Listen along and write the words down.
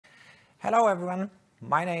Hello everyone,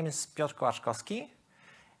 my name is Piotr Kołaczkowski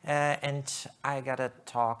and I got a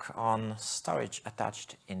talk on storage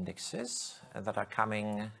attached indexes that are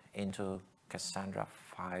coming into Cassandra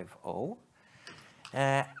 5.0.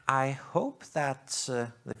 I hope that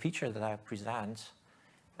the feature that I present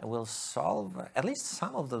will solve at least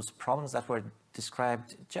some of those problems that were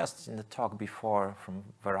described just in the talk before from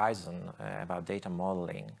Verizon about data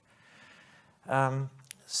modeling.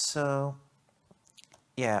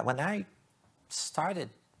 Yeah, when I started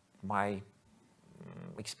my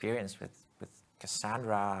experience with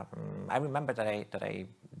Cassandra, I remember that I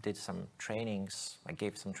did some trainings. I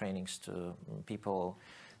gave some trainings to people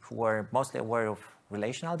who were mostly aware of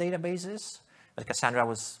relational databases, but Cassandra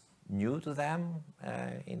was new to them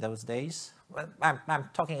in those days. Well, I'm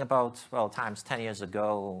talking about, well, times 10 years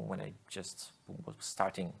ago when I just was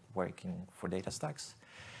starting working for DataStax.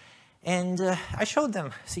 And I showed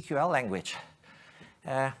them CQL language.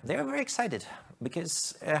 They were very excited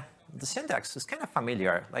because the syntax is kind of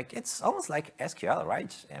familiar. Like, it's almost like SQL,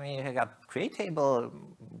 right? I mean, you got create table,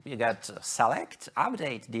 you got select,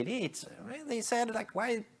 update, delete. They said, like,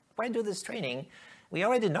 why do this training? We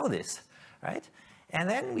already know this, right? And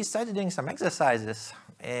then we started doing some exercises.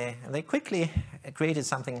 And they quickly created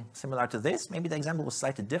something similar to this. Maybe the example was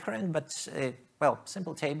slightly different, but, well,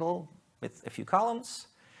 simple table with a few columns.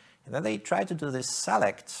 And then they tried to do this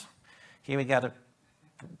select. Here we got a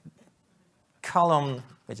column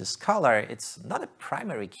which is color. It's not a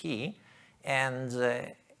primary key, and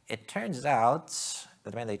it turns out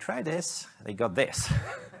that when they try this, they got this.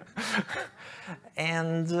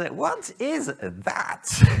 And what is that?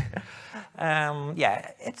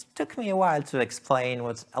 Yeah, it took me a while to explain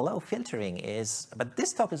what allow filtering is, but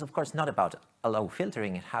this talk is of course not about allow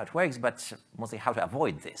filtering and how it works, but mostly how to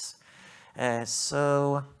avoid this.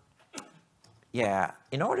 Yeah,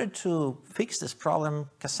 in order to fix this problem,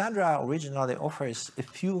 Cassandra originally offers a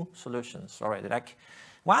few solutions already. Like,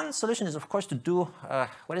 one solution is, of course, to do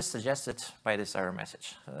what is suggested by this error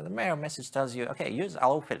message. The error message tells you, okay, use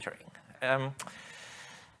allow filtering.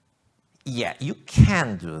 Yeah, you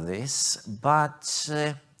can do this, but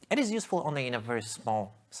it is useful only in a very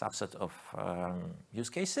small subset of use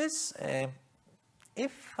cases.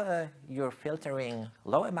 If you're filtering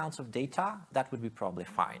low amounts of data, that would be probably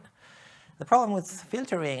fine. The problem with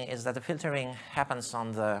filtering is that the filtering happens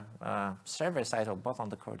on the server side, or both on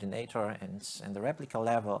the coordinator and the replica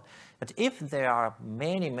level. But if there are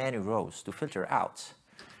many, many rows to filter out,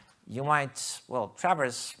 you might, well,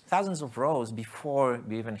 traverse thousands of rows before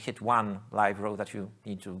you even hit one live row that you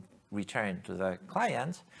need to return to the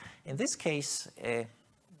client. In this case,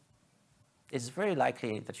 it's very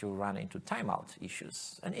likely that you'll run into timeout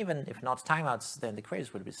issues. And even if not timeouts, then the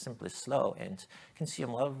queries would be simply slow and consume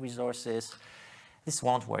a lot of resources. This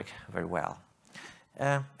won't work very well.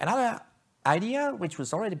 Another idea, which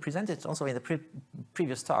was already presented also in the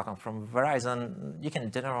previous talk from Verizon, you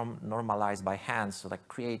can normalize by hand, so like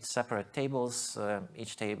create separate tables.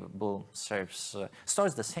 Each table stores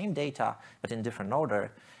the same data, but in different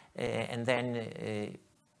order. And then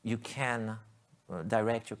you can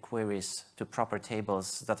direct your queries to proper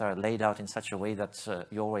tables that are laid out in such a way that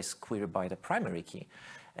you always query by the primary key.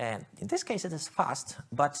 And in this case, it is fast,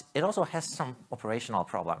 but it also has some operational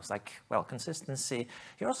problems, like, well, consistency.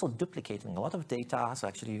 You're also duplicating a lot of data, so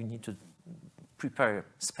actually you need to prepare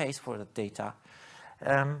space for the data.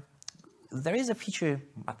 There is a feature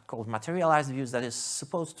called materialized views that is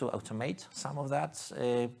supposed to automate some of that,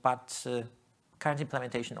 but current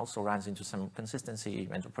implementation also runs into some consistency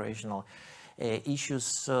and operational issues,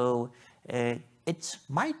 so it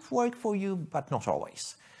might work for you, but not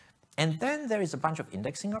always. And then there is a bunch of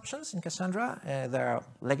indexing options in Cassandra. There are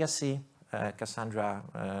legacy Cassandra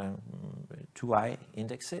 2i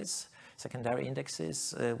indexes, secondary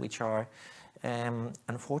indexes, which are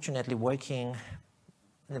unfortunately working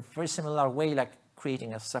in a very similar way, like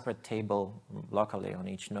creating a separate table locally on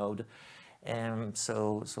each node.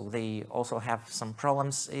 So they also have some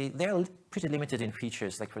problems. They're pretty limited in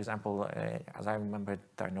features. Like, for example, as I remember,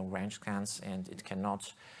 there are no range scans, and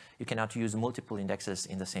you cannot use multiple indexes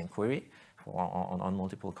in the same query on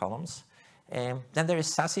multiple columns. Then there is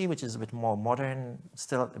SASI, which is a bit more modern,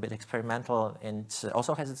 still a bit experimental, and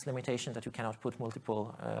also has its limitation that you cannot put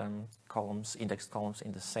multiple indexed columns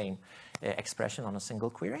in the same expression on a single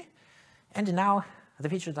query. And now, the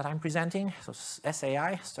feature that I'm presenting, so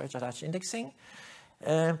SAI, storage attached indexing.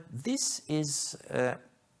 This is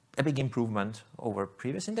a big improvement over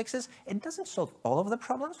previous indexes. It doesn't solve all of the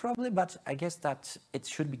problems, probably, but I guess that it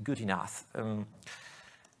should be good enough.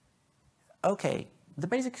 Okay, the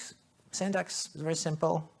basic syntax is very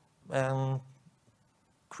simple.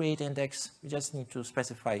 create index, you just need to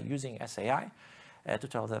specify using SAI to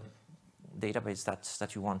tell the database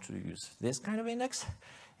that you want to use this kind of index.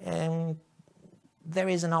 And there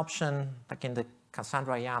is an option, like in the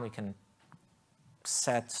Cassandra YAM, you can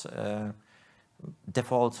set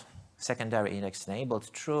default secondary index enabled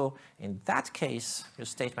true. In that case, your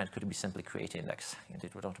statement could be simply create index, and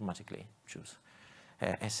it would automatically choose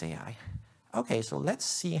SAI. Okay, so let's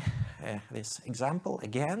see this example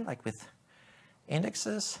again, like with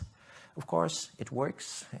indexes. Of course, it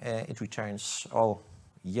works. It returns all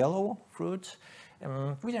yellow fruit.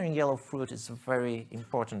 Returning yellow fruit is a very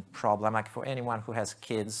important problem. Like for anyone who has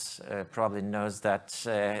kids, probably knows that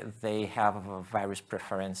they have various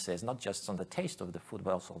preferences, not just on the taste of the food,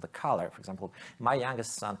 but also the color. For example, my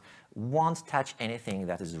youngest son won't touch anything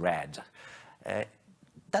that is red.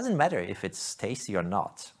 Doesn't matter if it's tasty or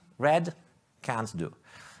not. Red can't do.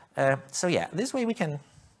 So yeah, this way we can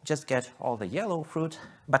just get all the yellow fruit.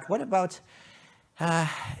 But what about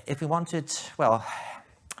if we wanted, well,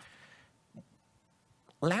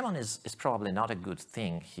 lemon is probably not a good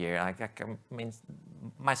thing here. I mean,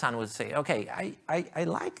 my son would say, okay, I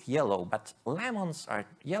like yellow, but lemons are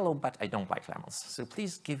yellow, but I don't like lemons. So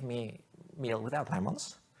please give me meal without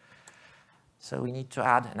lemons. So we need to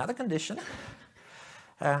add another condition.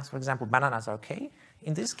 So for example, bananas are okay.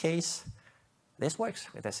 In this case, this works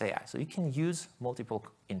with SAI. So you can use multiple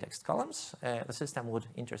indexed columns. The system would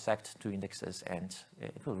intersect two indexes and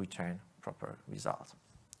it will return proper result.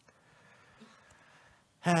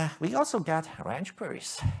 We also get range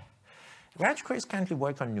queries. Range queries currently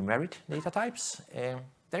work on numeric data types.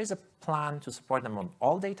 There is a plan to support them on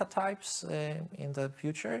all data types in the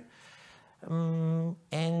future.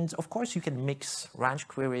 And of course, you can mix range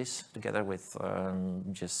queries together with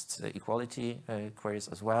just equality queries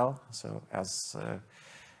as well. So as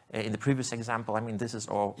in the previous example, I mean, this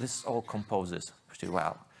all composes pretty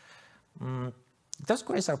well. Those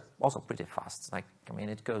queries are also pretty fast. Like, I mean,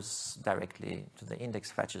 it goes directly to the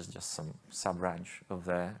index, fetches just some sub-branch of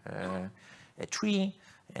the tree,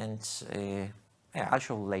 and yeah, I'll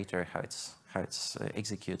show later how it's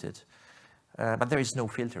executed. But there is no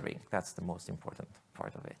filtering. That's the most important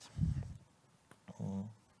part of it.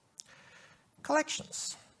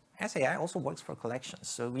 Collections. SAI also works for collections.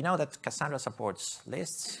 So we know that Cassandra supports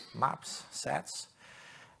lists, maps, sets.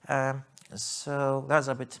 So that's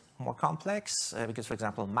a bit more complex because, for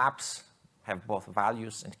example, maps have both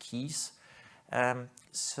values and keys.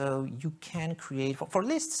 So you can create, for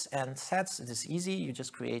lists and sets, it is easy. You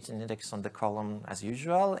just create an index on the column as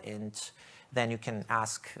usual, and then you can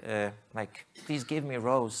ask, like, please give me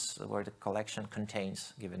rows where the collection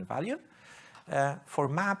contains given value. For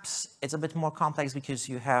maps, it's a bit more complex because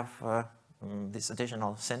you have this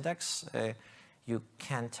additional syntax. You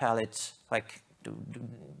can tell it, like,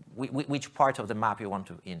 which part of the map you want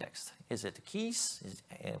to index. Is it keys, is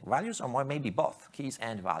it values, or more maybe both, keys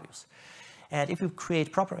and values? And if you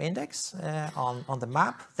create proper index on the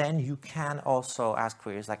map, then you can also ask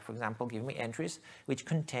queries like, for example, give me entries which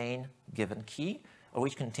contain given key or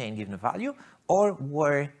which contain given value, or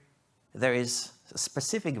where there is a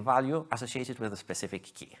specific value associated with a specific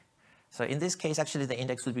key. So in this case, actually, the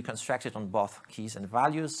index would be constructed on both keys and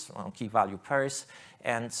values, on key-value pairs,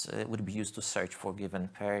 and it would be used to search for given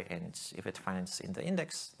pair, and if it finds in the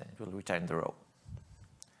index, then it will return the row.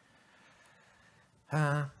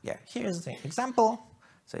 Yeah, here's the example.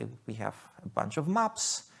 So we have a bunch of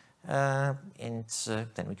maps, and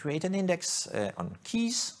then we create an index on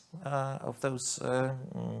keys of those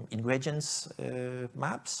ingredients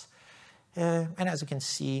maps. And as you can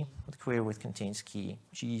see, the query with contains key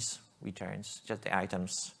cheese returns just the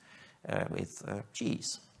items with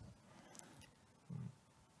cheese.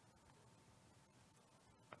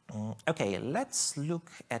 Okay, let's look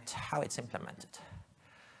at how it's implemented.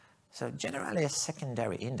 So generally, a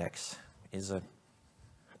secondary index is a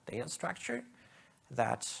data structure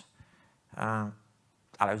that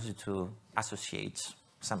allows you to associate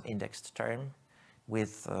some indexed term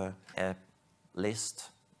with a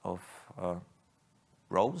list of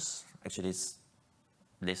rows. Actually, it's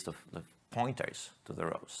a list of pointers to the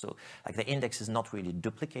rows. So like the index is not really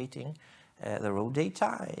duplicating the row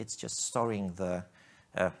data. It's just storing the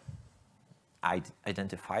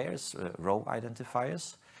identifiers, row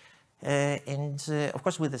identifiers. And of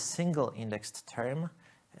course, with a single indexed term,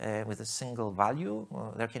 with a single value,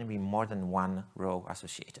 there can be more than one row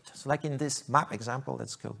associated. So like in this map example,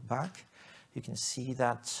 let's go back. You can see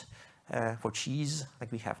that for cheese,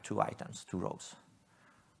 like we have two items, two rows.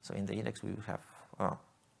 So in the index, we have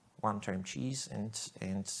one term cheese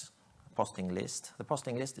and posting list. The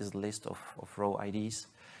posting list is a list of row IDs.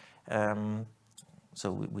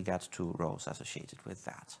 So we got 2 rows associated with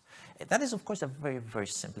that. That is, of course, a very, very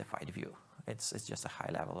simplified view. It's just a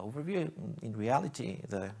high-level overview. In reality,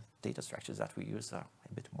 the data structures that we use are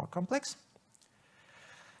a bit more complex.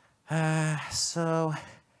 So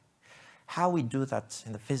how we do that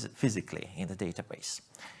in the physically in the database.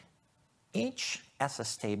 Each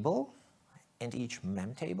SSTable and each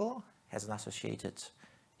Memtable has an associated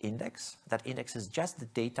index. That index is just the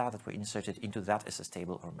data that were inserted into that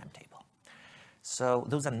SSTable or Memtable. So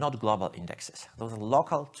those are not global indexes. Those are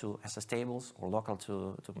local to SSTables or local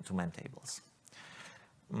to Memtables.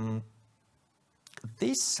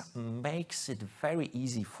 This makes it very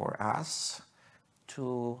easy for us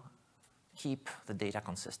to keep the data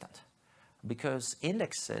consistent because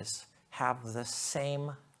indexes have the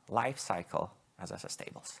same life cycle as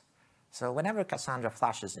SSTables. So whenever Cassandra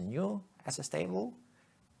flashes a new SSTable,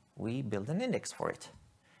 we build an index for it.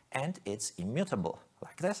 And it's immutable,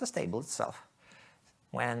 like the SSTable itself.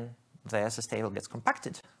 When the SSTable gets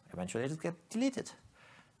compacted, eventually it gets deleted.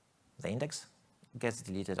 The index gets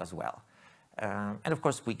deleted as well. And of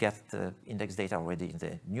course, we get the index data already in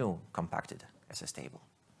the new compacted SSTable.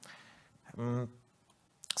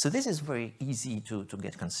 So this is very easy to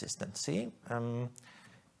get consistency.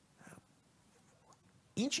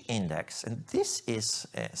 Each index, and this is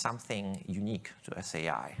something unique to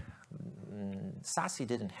SAI. SASI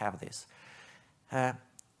didn't have this.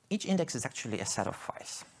 Each index is actually a set of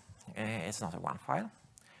files. It's not a one file.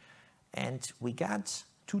 And we got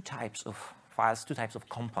 2 types of files, 2 types of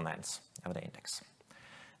components of the index.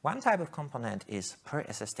 One type of component is per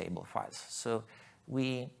SSTable files. So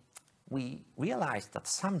we realized that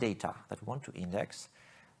some data that we want to index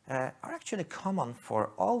are actually common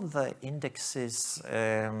for all the indexes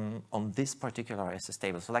on this particular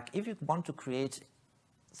SSTable. So like if you want to create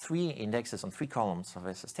 3 indexes on 3 columns of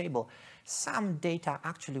SSTable, some data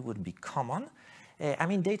actually would be common. I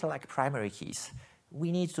mean, data like primary keys,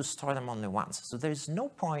 we need to store them only once. So there is no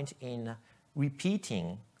point in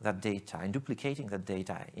repeating that data and duplicating that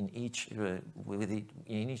data in each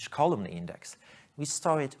column index. We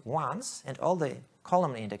store it once, and all the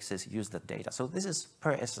column indexes use that data. So this is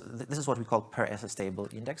what we call per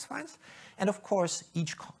SSTable index files. And of course,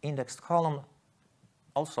 each indexed column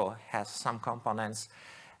also has some components.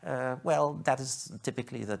 Well, that is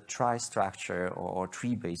typically the trie structure or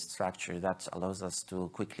tree-based structure that allows us to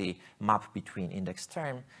quickly map between index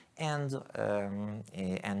term and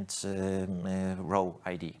row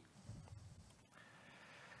ID.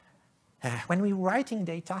 When we're writing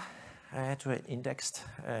data to an indexed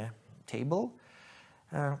table,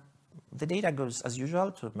 the data goes as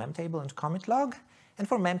usual to Memtable and commit log. And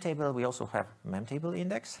for Memtable, we also have Memtable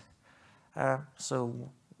index. So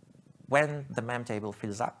when the Memtable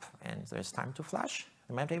fills up and there's time to flash,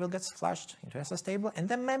 the Memtable gets flashed into SSTable, and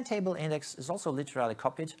the Memtable index is also literally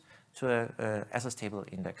copied to a SSTable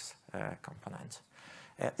index component.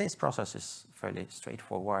 This process is fairly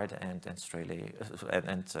straightforward and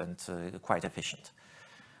quite efficient.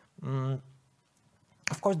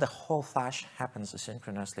 Of course, the whole flash happens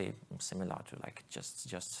asynchronously, similar to like just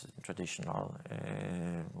traditional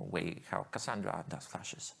way how Cassandra does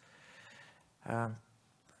flashes.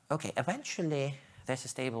 Okay, eventually the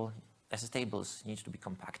SSTables need to be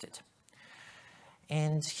compacted.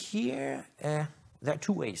 And here there are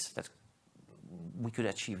 2 ways that we could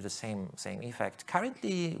achieve the same effect.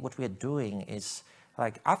 Currently, what we are doing is,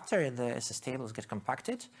 like, after the SSTables get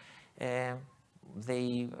compacted, the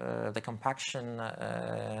compaction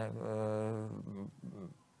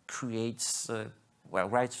creates, well,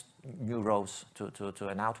 writes new rows to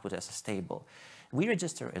an output SSTable. We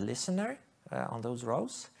register a listener on those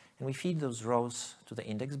rows, and we feed those rows to the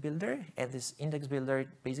index builder, and this index builder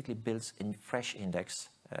basically builds a fresh index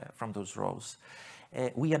from those rows.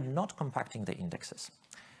 We are not compacting the indexes.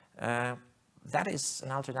 That is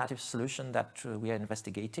an alternative solution that we are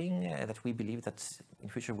investigating, that we believe that in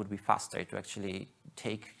future would be faster to actually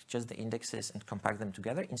take just the indexes and compact them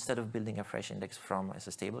together instead of building a fresh index from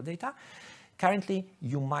SSTable data. Currently,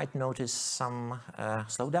 you might notice some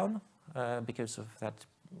slowdown because of that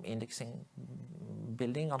indexing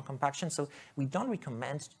building on compaction. So we don't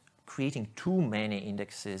recommend creating too many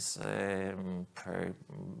indexes per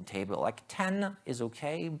table. Like 10 is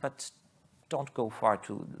okay, but don't go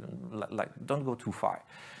don't go too far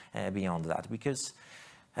beyond that, because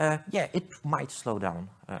yeah, it might slow down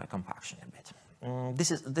compaction a bit.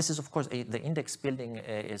 This is of course the index building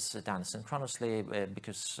is done synchronously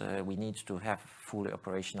because we need to have fully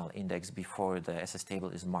operational index before the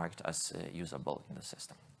SSTable is marked as usable in the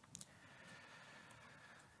system.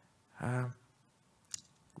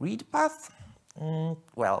 Read path.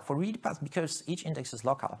 Well, for read path, because each index is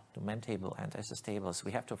local to Memtable and SSTables,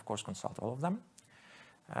 we have to, of course, consult all of them.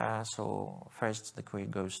 So first, the query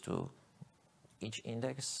goes to each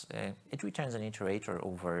index. It returns an iterator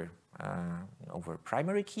over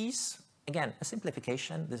primary keys. Again, a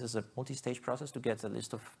simplification. This is a multi-stage process to get a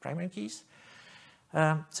list of primary keys.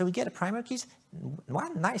 So we get a primary keys.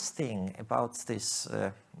 One nice thing about this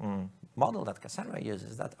model that Cassandra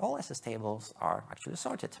uses is that all SSTables are actually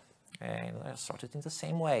sorted. They're sorted in the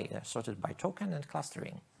same way. They're sorted by token and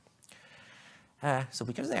clustering. So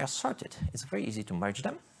because they are sorted, it's very easy to merge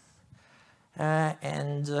them.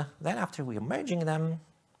 And then after we are merging them,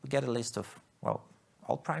 we get a list of, well,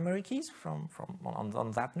 all primary keys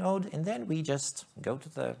on that node. And then we just go to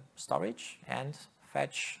the storage and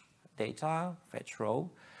fetch data, fetch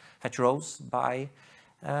rows by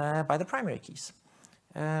the primary keys.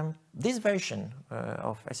 This version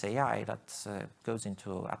of SAI that goes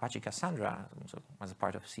into Apache Cassandra, so as a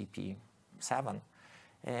part of CEP-7,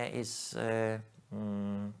 is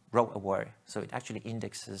row aware. So it actually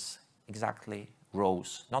indexes exactly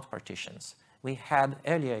rows, not partitions. We had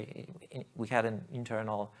earlier, we had an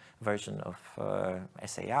internal version of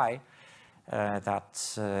SAI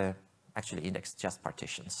that actually indexed just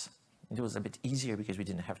partitions. It was a bit easier because we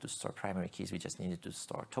didn't have to store primary keys, we just needed to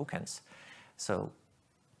store tokens. So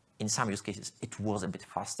in some use cases, it was a bit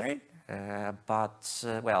faster, but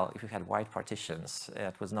well, if you had wide partitions,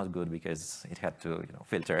 it was not good because it had to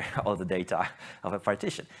filter all the data of a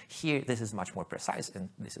partition. Here, this is much more precise, and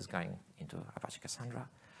this is going into Apache Cassandra.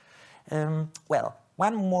 Well,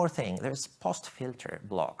 one more thing, there's post-filter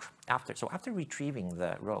block. So after retrieving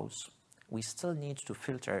the rows, we still need to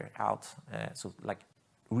filter out, so like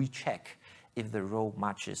recheck if the row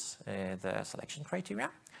matches the selection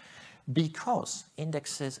criteria, because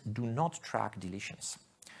indexes do not track deletions.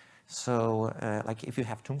 So like if you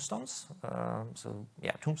have tombstones, so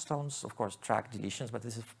yeah, tombstones of course track deletions, but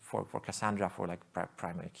this is for Cassandra for like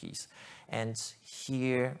primary keys. And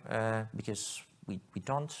here, because we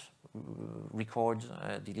don't record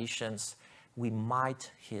deletions, we might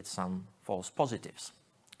hit some false positives.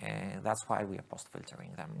 And that's why we are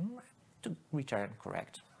post-filtering them to return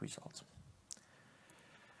correct results.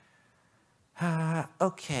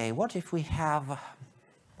 Okay, what if we have a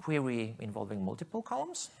query involving multiple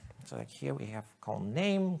columns? So like here we have column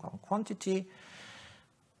name, column quantity.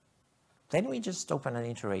 Then we just open an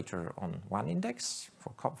iterator on one index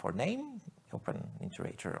for name, open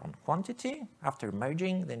iterator on quantity. After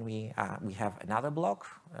merging, then we have another block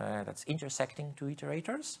that's intersecting two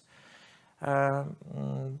iterators.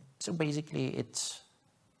 So basically it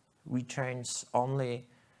returns only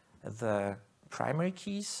the primary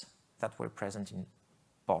keys that were present in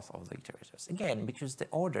both of the iterators. Again, because the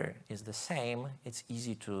order is the same, it's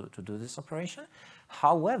easy to do this operation.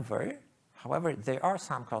 However, there are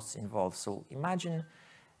some costs involved. So imagine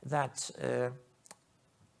that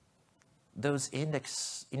those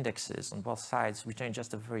indexes on both sides return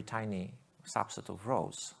just a very tiny subset of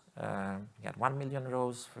rows. You had 1 million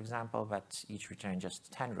rows, for example, but each return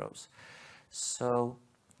just 10 rows. So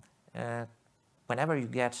whenever you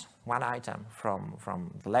get one item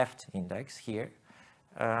from the left index here,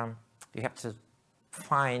 you have to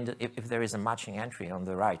find if there is a matching entry on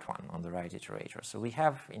the right one, on the right iterator. So we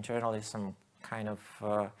have internally some kind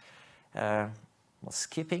of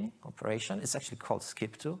skipping operation. It's actually called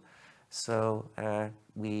skip2. So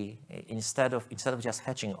we instead of just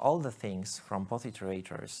fetching all the things from both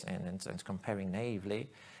iterators and comparing naively,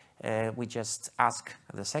 we just ask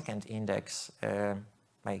the second index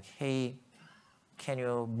like, hey, can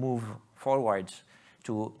you move forward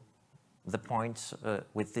to the point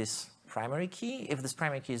with this primary key? If this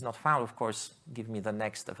primary key is not found, of course, give me the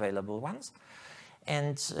next available ones.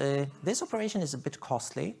 And this operation is a bit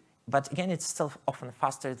costly, but again, it's still often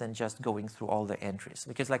faster than just going through all the entries.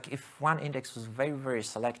 Because like if one index was very, very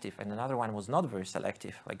selective and another one was not very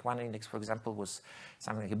selective, like one index, for example, was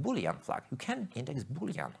something like a Boolean flag, you can index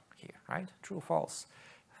Boolean here, right? True or false,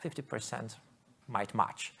 50% might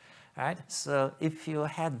match, right? So if you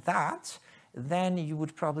had that, then you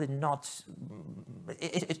would probably not,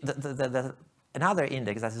 another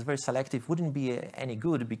index that is very selective wouldn't be any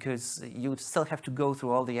good because you would still have to go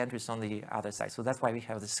through all the entries on the other side. So that's why we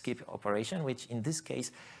have the skip operation, which in this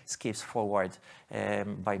case skips forward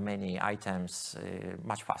by many items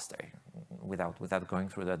much faster without going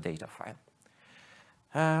through the data file.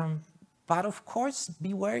 But of course,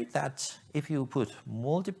 beware that if you put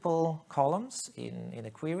multiple columns in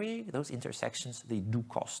a query, those intersections, they do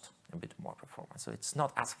cost a bit more performance. So it's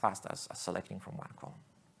not as fast as selecting from one column.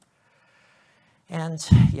 And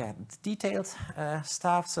yeah, detailed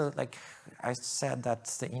stuff. So like I said, that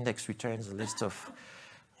the index returns a list of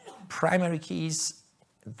primary keys.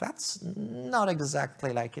 That's not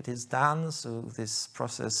exactly like it is done. So this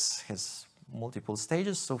process has multiple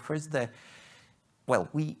stages. So first,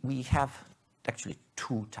 we have actually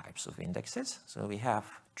two types of indexes. So we have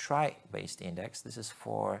trie-based index. This is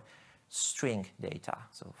for string data,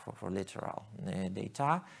 so for literal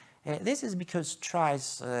data. This is because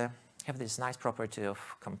tries have this nice property of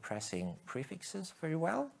compressing prefixes very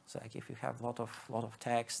well. So like if you have a lot of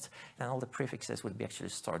text, then all the prefixes would be actually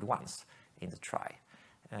stored once in the trie.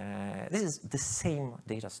 This is the same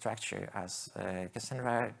data structure as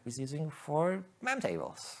Cassandra is using for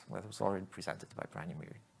memtables, that was already presented by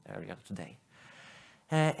Branimir earlier today.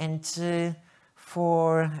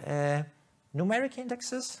 For numeric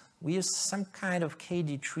indexes, we use some kind of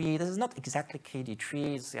KD tree. This is not exactly KD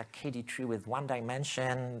tree, it's a KD tree with one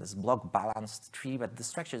dimension, this block balanced tree, but the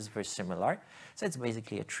structure is very similar. So it's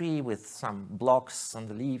basically a tree with some blocks on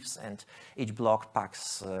the leaves, and each block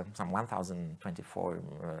packs some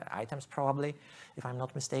 1024 items probably, if I'm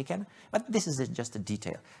not mistaken. But this is just a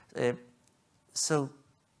detail. So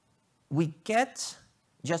we get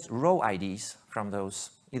just row IDs from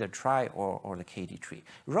those either trie or the KD tree.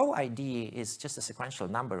 Row ID is just a sequential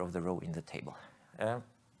number of the row in the table.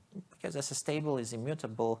 Because SSTable is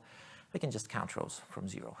immutable, we can just count rows from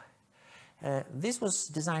 0. This was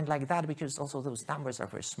designed like that because also those numbers are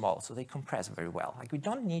very small, so they compress very well. Like we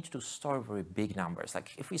don't need to store very big numbers.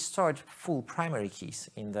 Like if we stored full primary keys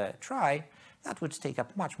in the trie, that would take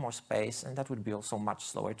up much more space, and that would be also much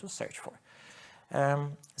slower to search for.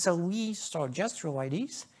 So we store just row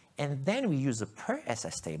IDs, and then we use a per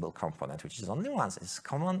SSTable component, which is only once. It's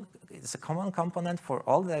a common component for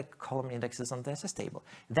all the column indexes on the SSTable.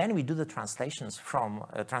 Then we do the translation from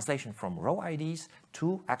row IDs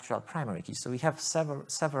to actual primary keys. So we have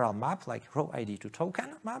several maps, like row ID to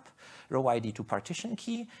token map, row ID to partition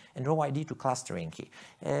key, and row ID to clustering key.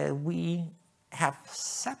 We have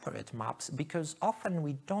separate maps because often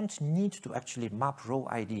we don't need to actually map row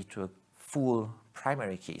ID to a full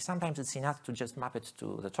primary key. Sometimes it's enough to just map it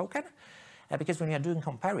to the token, because when you're doing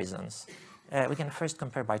comparisons, we can first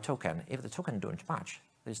compare by token. If the token don't match,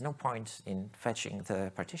 there's no point in fetching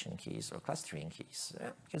the partition keys or clustering keys,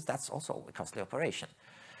 because that's also a costly operation.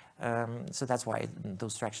 So that's why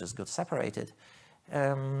those structures got separated.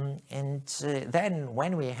 Then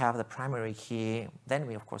when we have the primary key, then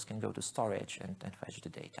we of course can go to storage and fetch the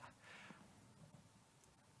data.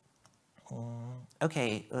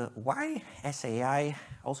 Okay, why SAI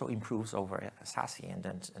also improves over SASI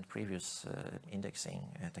and previous indexing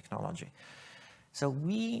technology? So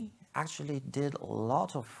we actually did a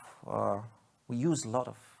lot of, we used a lot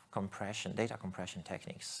of data compression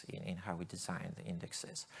techniques in how we design the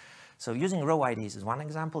indexes. So using row IDs is one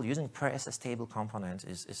example, using per SSTable component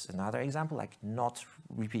is another example, like not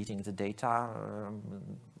repeating the data,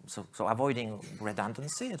 so avoiding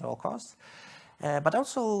redundancy at all costs. But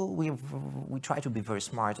also we try to be very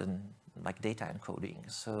smart in like data encoding.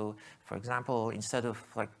 So for example, instead of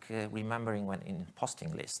like remembering when in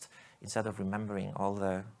posting list, instead of remembering all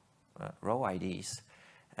the row IDs,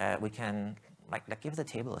 we can like if the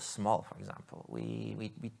table is small, for example,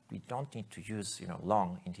 we don't need to use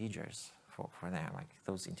long integers for them. Like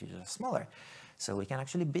those integers are smaller, so we can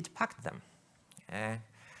actually bit pack them.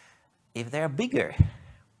 If they're bigger,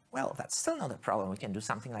 well, that's still not a problem. We can do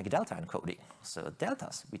something like delta encoding. So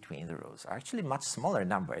deltas between the rows are actually much smaller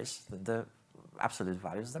numbers than the absolute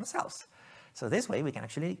values themselves. So this way we can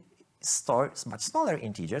actually store much smaller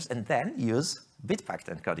integers and then use bit-packed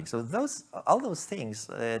encoding. So all those things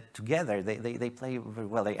together, they play very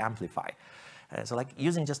well, they amplify. So like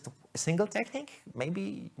using just a single technique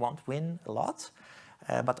maybe won't win a lot,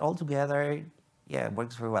 but altogether, yeah, it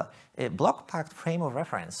works very well. A block-packed frame of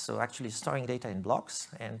reference, so actually storing data in blocks,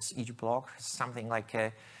 and each block has something like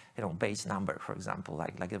a base number, for example,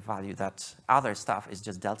 like a value that other stuff is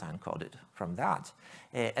just delta encoded from that.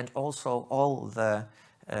 And also all the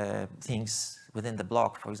things within the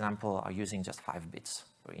block, for example, are using just 5 bits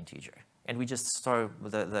per integer. And we just store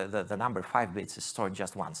the number 5 bits is stored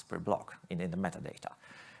just once per block in the metadata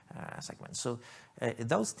segment. So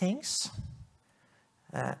those things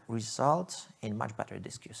result in much better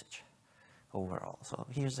disk usage overall. So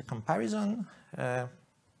here's a comparison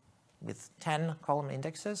with 10 column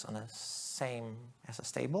indexes on the same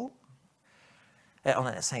SSTable, on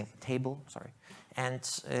the same table, sorry. And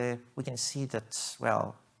we can see that,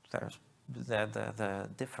 well, there's the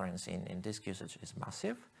difference in disk usage is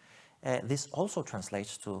massive. This also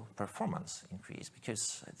translates to performance increase,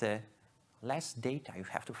 because the less data you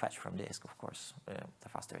have to fetch from disk, of course, the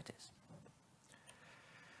faster it is.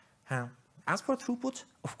 As for throughput,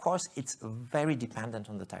 of course, it's very dependent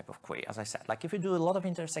on the type of query. As I said, like if you do a lot of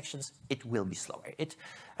intersections, it will be slower.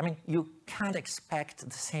 I mean, you can't expect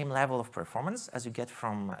the same level of performance as you get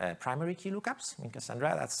from primary key lookups in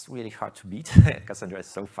Cassandra. That's really hard to beat. Cassandra is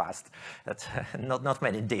so fast that not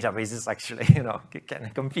many databases actually, can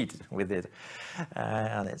compete with it.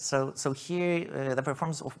 So here, the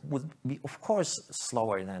performance would be, of course,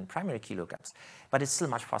 slower than primary key lookups, but it's still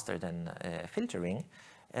much faster than filtering.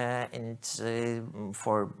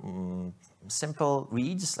 For simple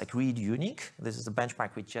reads, like read unique, this is a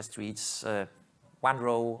benchmark which just reads one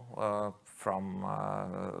row from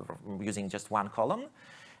using just one column.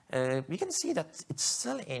 We can see that it's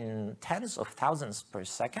still in tens of thousands per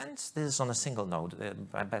second. This is on a single node,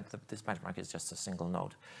 but this benchmark is just a single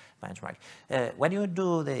node benchmark. When you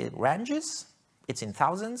do the ranges, it's in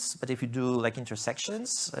thousands, but if you do like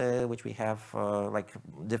intersections, which we have like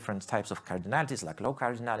different types of cardinalities, like low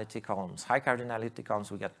cardinality columns, high cardinality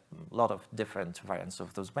columns, we get a lot of different variants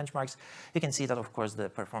of those benchmarks. You can see that, of course, the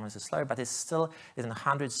performance is slower, but it's still in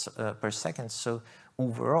hundreds per second. So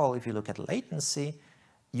overall, if you look at latency,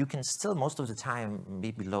 you can still most of the time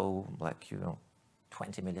be below like,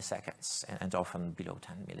 20 milliseconds and often below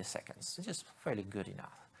 10 milliseconds, which is fairly good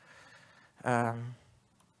enough.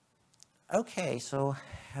 Okay, so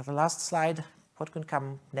the last slide, what could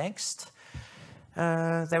come next?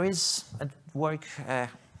 There is a work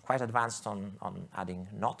quite advanced on adding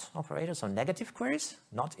not operators, so negative queries,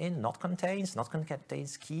 not in, not contains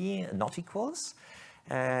key, not equals.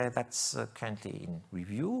 That's currently in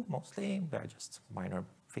review mostly. There are just minor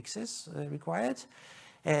fixes required.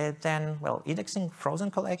 Then, well, indexing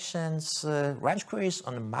frozen collections, range queries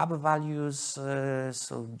on map values,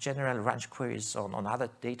 so general range queries on other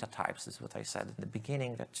data types is what I said in the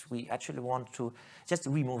beginning, that we actually want to just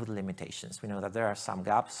remove the limitations. We know that there are some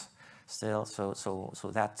gaps still,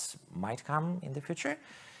 so that might come in the future.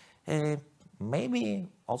 Maybe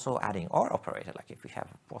also adding or operator, like if we have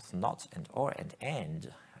both not and or and,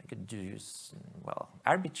 I could use, well,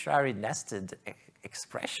 arbitrary nested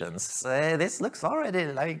expressions. This looks already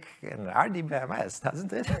like an RDBMS,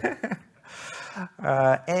 doesn't it?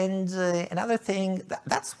 And another thing,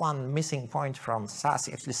 that's one missing point from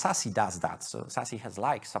SASI. Actually, SASI does that. So SASI has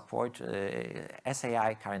like support.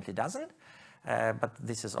 SAI currently doesn't. But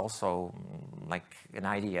this is also like an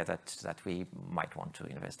idea that we might want to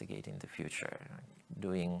investigate in the future,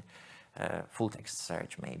 doing full text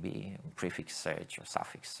search, maybe prefix search or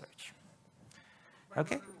suffix search.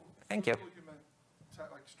 Okay, thank you.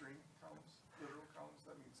 Like string columns, literal columns,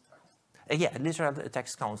 that means text. Yeah, literal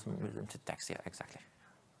text columns to text, yeah, exactly.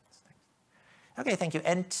 Okay, thank you.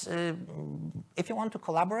 And if you want to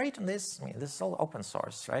collaborate on this, I mean, this is all open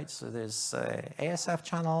source, right? So there's ASF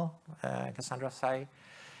channel, Cassandra site,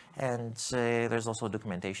 and there's also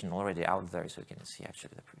documentation already out there, so you can see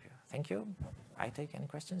actually the preview. Thank you. I take any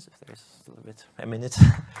questions if there's a little bit, a minute.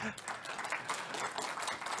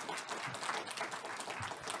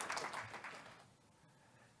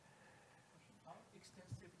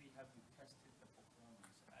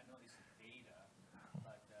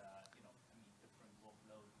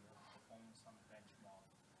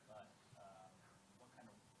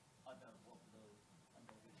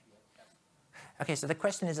 Okay, so the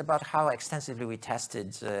question is about how extensively we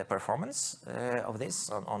tested performance of this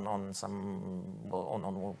on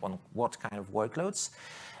what kind of workloads.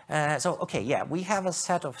 So, okay, yeah, we have a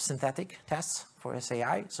set of synthetic tests for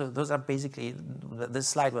SAI. So those are basically, this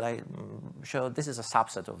slide what I showed, this is a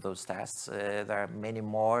subset of those tests. There are many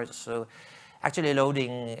more. So actually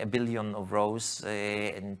loading 1 billion of rows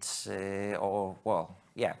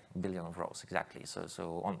yeah, 1 billion of rows, exactly.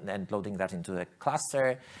 And loading that into a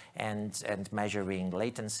cluster and measuring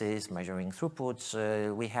latencies, measuring throughputs.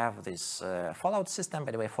 We have this Fallout system.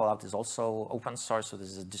 By the way, Fallout is also open source, so this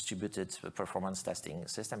is a distributed performance testing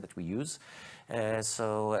system that we use.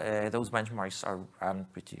 Those benchmarks are run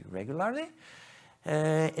pretty regularly.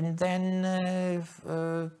 And then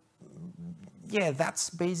yeah,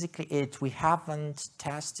 that's basically it. We haven't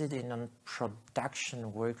tested it on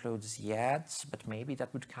production workloads yet, but maybe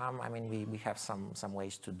that would come. I mean, we have some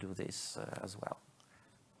ways to do this as well.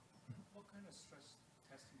 What kind of stress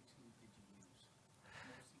testing tool did you use?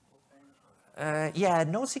 Yeah,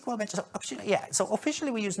 NoSQL Bench. So actually, yeah, so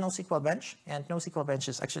officially we use NoSQL Bench, and NoSQL Bench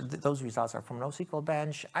is actually, those results are from NoSQL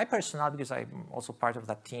Bench. I personally, because I'm also part of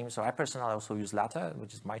that team, so I personally also use Lata,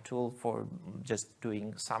 which is my tool for just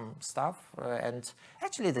doing some stuff. And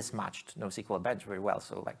actually this matched NoSQL Bench very well.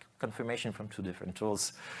 So like confirmation from 2 different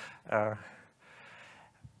tools. Next.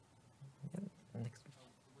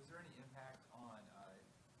 Was there any impact on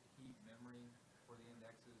heap memory for the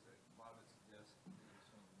indexes? A lot of it suggests, did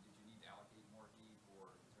you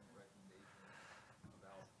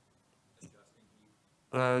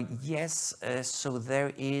Yes, so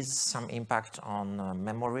there is some impact on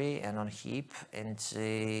memory and on heap, and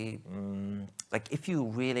like if you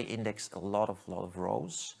really index a lot of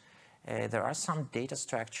rows, there are some data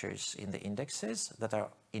structures in the indexes that are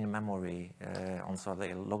in memory, also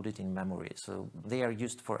they are loaded in memory, so they are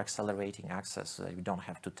used for accelerating access, so you don't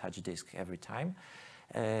have to touch disk every time.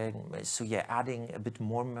 So yeah, adding a bit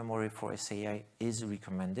more memory for SAI is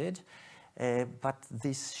recommended. But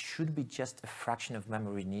this should be just a fraction of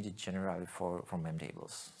memory needed generally for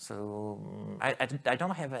Memtables. So I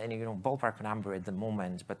don't have any ballpark number at the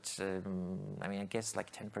moment, but I mean I guess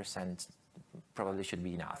like 10% probably should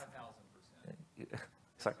be enough. Not 1,000%.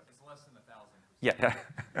 Sorry. It's less than 1,000%. Yeah.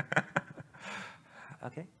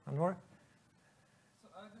 Okay, one more. So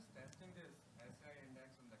I was just testing this SI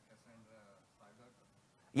index on the Cassandra 5.0.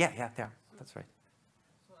 Yeah, that's right.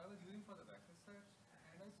 So I was using for the vector search,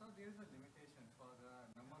 and I saw there's a limitation for the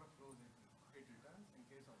number of rows it returns in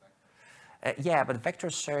case of vector. Yeah, but vector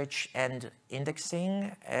search and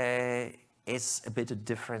indexing is a bit a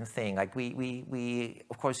different thing. Like we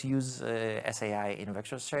of course use SAI in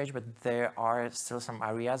vector search, but there are still some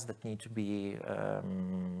areas that need to be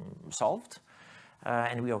solved,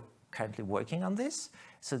 and we are currently working on this.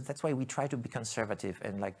 So that's why we try to be conservative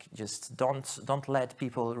and like just don't let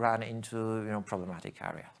people run into problematic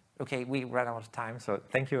areas. Okay, we ran out of time, so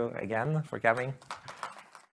thank you again for coming.